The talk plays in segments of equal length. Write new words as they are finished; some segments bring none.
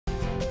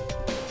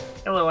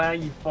Hello, how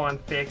you fine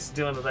facts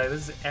doing today?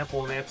 This is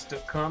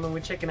applemaps.com and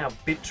we're checking out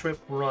BIT.TRIP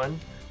RUN,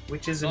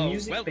 which is a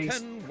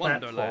music-based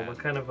platform, a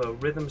kind of a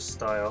rhythm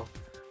style,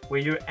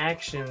 where your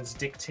actions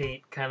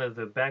dictate kind of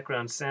the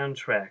background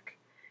soundtrack.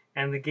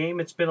 And the game,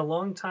 it's been a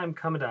long time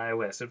coming to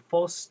iOS. It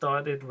first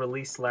started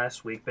release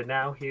last week, but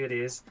now here it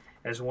is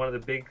as one of the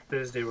big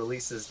Thursday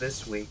releases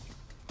this week.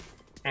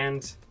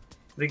 And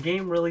the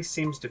game really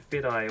seems to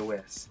fit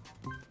iOS.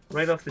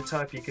 Right off the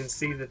top, you can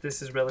see that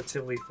this is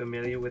relatively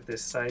familiar with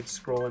this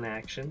side-scrolling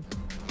action.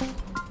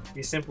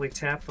 You simply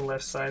tap the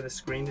left side of the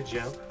screen to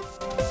jump.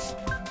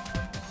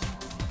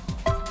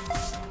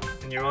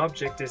 And your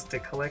object is to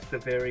collect the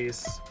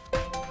various...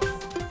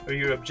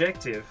 your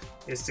objective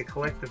is to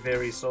collect the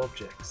various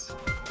objects.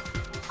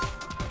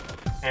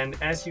 And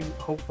as you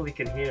hopefully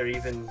can hear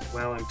even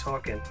while I'm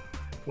talking,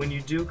 when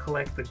you do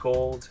collect the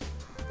gold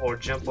or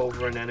jump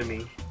over an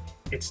enemy,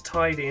 it's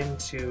tied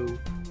into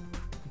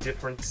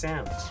different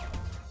sounds.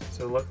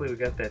 So luckily we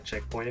got that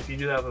checkpoint. If you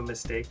do have a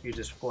mistake, you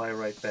just fly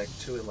right back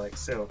to it like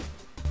so.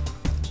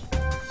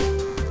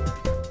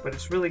 But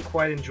it's really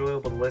quite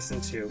enjoyable to listen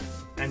to,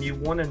 and you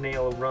want to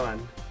nail a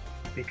run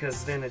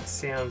because then it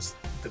sounds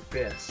the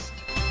best.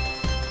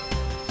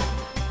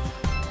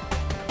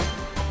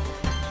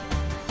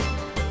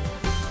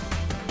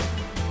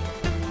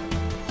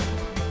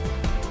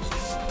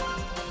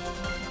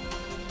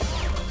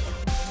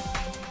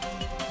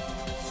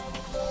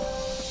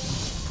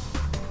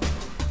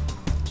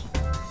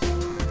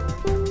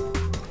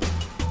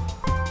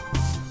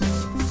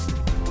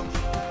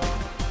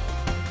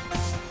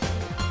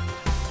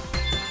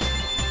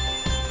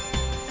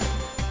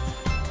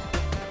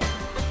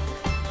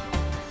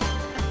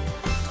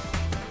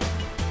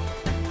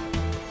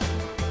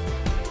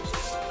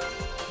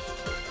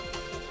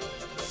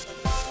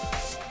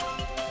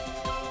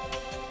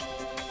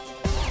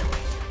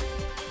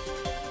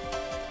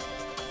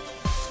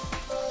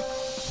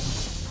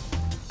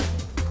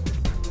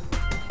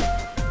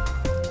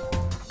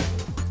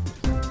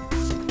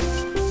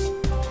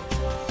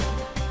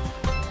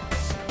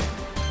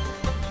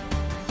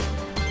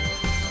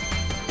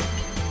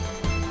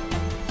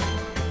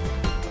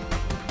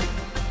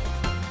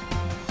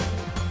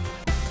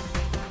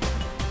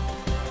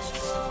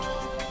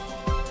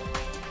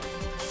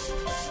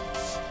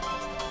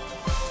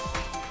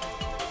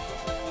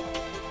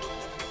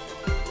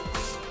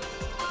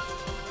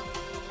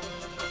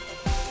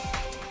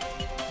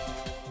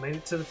 Made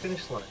it to the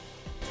finish line.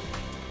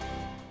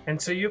 And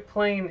so you're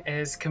playing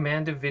as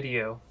Commander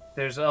Video.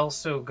 There's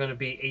also going to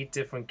be 8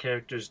 different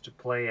characters to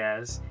play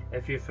as.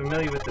 If you're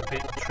familiar with the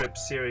BIT.TRIP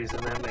series,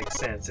 then that makes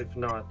sense. If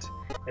not,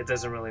 it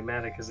doesn't really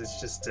matter because it's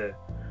just a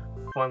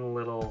fun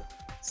little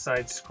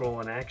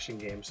side-scrolling action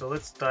game. So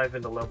let's dive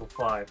into level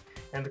 5.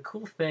 And the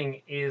cool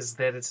thing is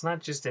that it's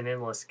not just an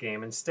endless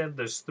game. Instead,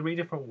 there's 3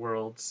 different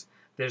worlds.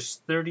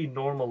 There's 30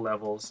 normal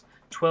levels,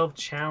 12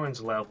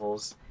 challenge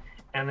levels,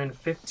 and then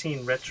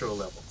 15 retro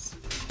levels.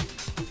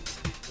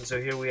 And so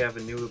here we have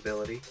a new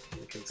ability.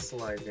 We can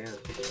slide down.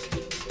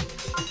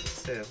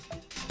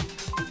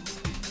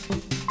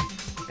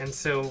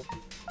 So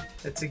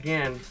it's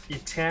again, you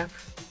tap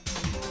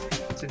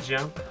to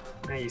jump,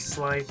 now you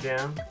slide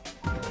down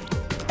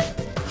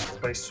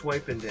by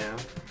swiping down,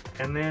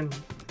 and then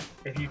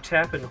if you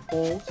tap and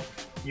hold,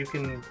 you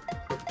can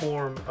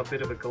perform a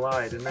bit of a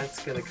glide, and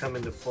that's going to come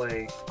into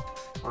play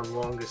on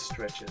longest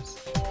stretches.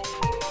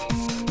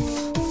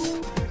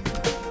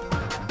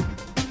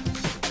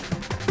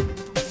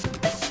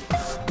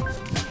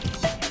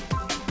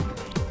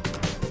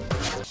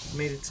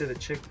 Made it to the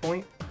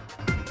checkpoint.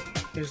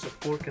 Here's a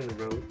fork in the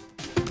road.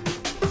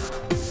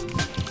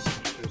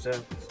 Shows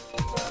up.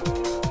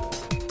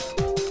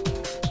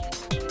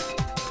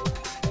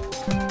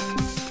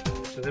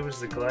 So there was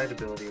the glide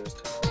ability I was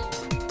talking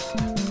about.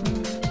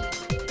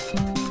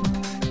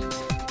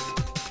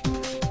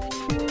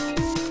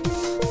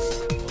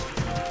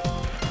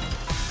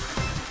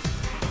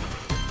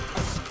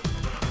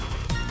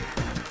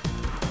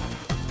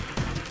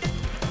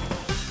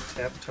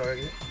 Tap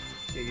target.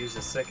 You use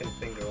the second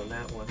finger on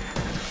that one.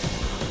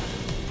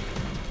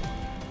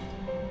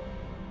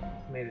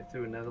 Made it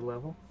through another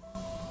level.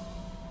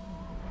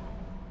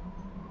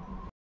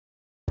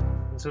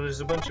 And so there's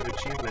a bunch of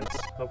achievements.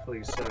 Hopefully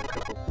you saw a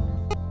couple.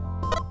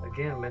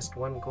 Again, missed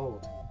 1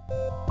 gold.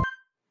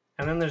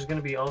 And then there's going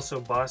to be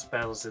also boss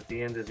battles at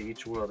the end of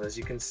each world. As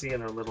you can see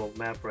in our little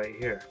map right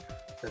here,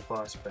 the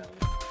boss battle.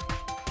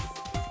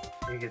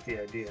 You get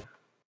the idea.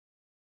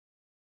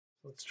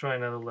 Let's try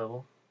another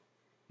level.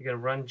 You're going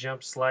to run,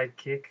 jump, slide,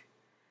 kick,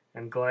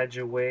 and glide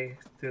your way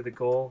through the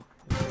goal.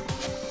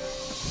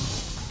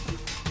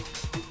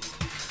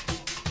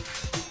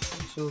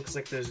 So it looks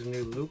like there's a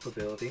new loop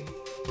ability.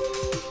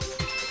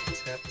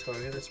 Tap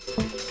target, that's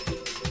pretty good.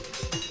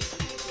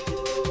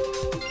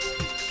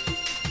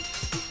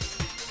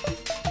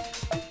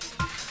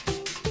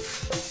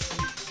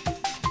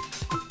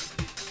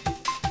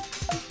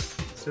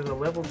 So the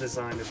level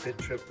design of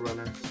BIT.TRIP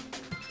Runner,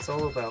 it's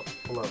all about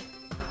flow.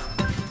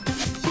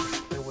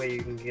 That way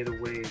you can get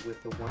away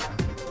with the one.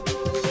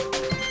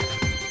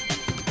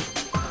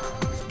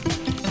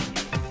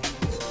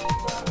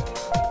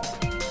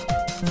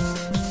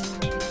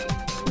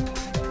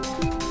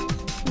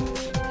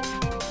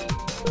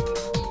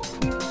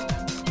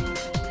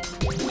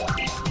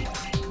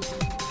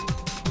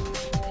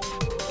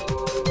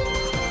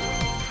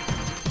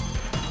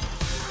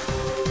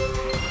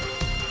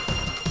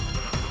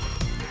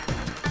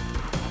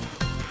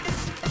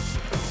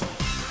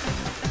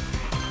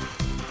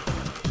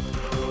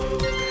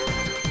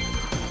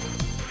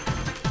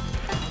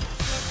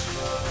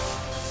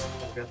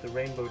 We've got the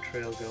rainbow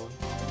trail going.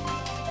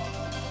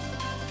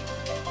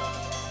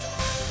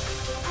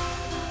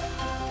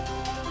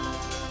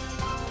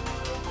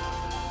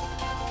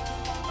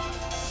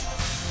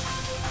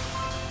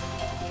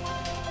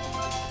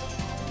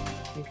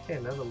 Okay,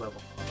 another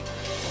level.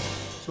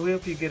 So we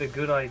hope you get a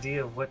good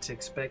idea of what to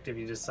expect if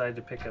you decide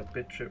to pick up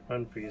BIT.TRIP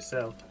Run for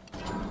yourself.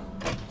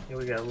 Here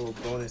we got a little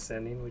bonus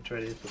ending. We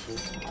try to hit the bull.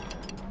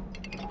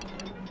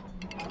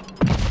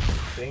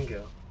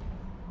 Bingo.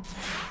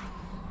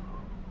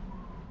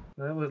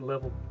 That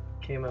level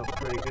came out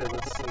pretty good.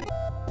 Let's see.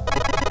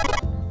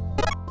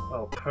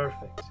 Oh,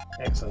 perfect.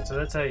 Excellent. So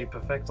that's how you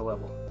perfect a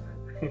level.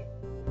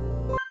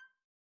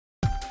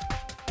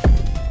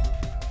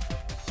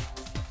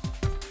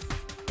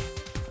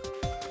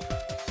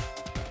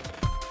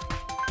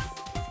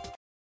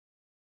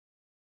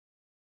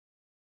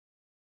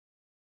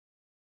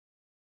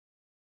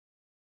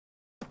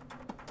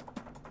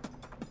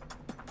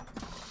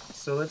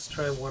 So let's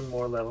try one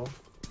more level.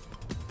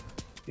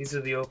 These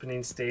are the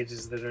opening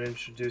stages that are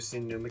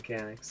introducing new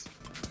mechanics.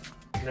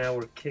 Now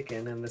we're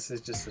kicking, and this is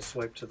just a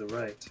swipe to the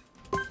right.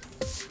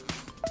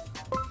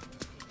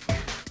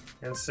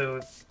 And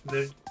so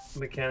the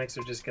mechanics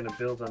are just going to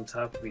build on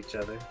top of each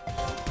other.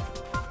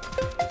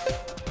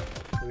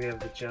 So we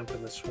have the jump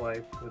and the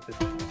swipe with the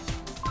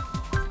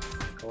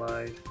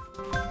glide.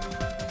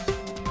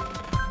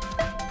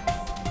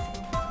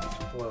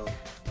 Flow.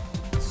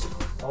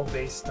 All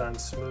based on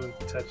smooth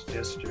touch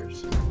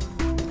gestures.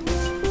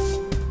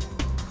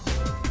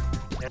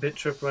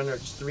 BIT.TRIP Run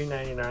is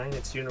 $3.99.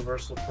 It's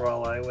universal for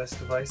all iOS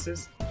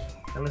devices.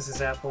 And this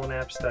is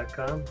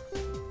appleandapps.com.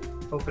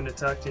 Hoping to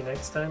talk to you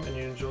next time, and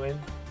you're enjoying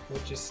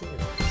what you see.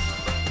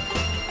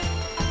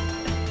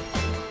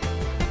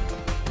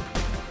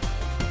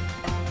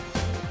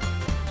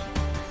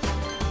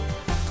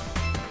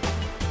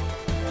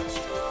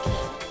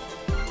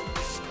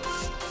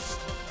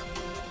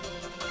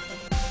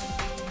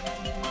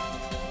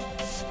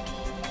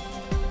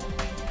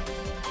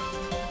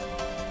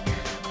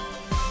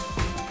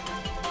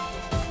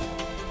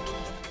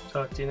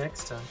 Talk to you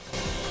next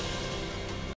time.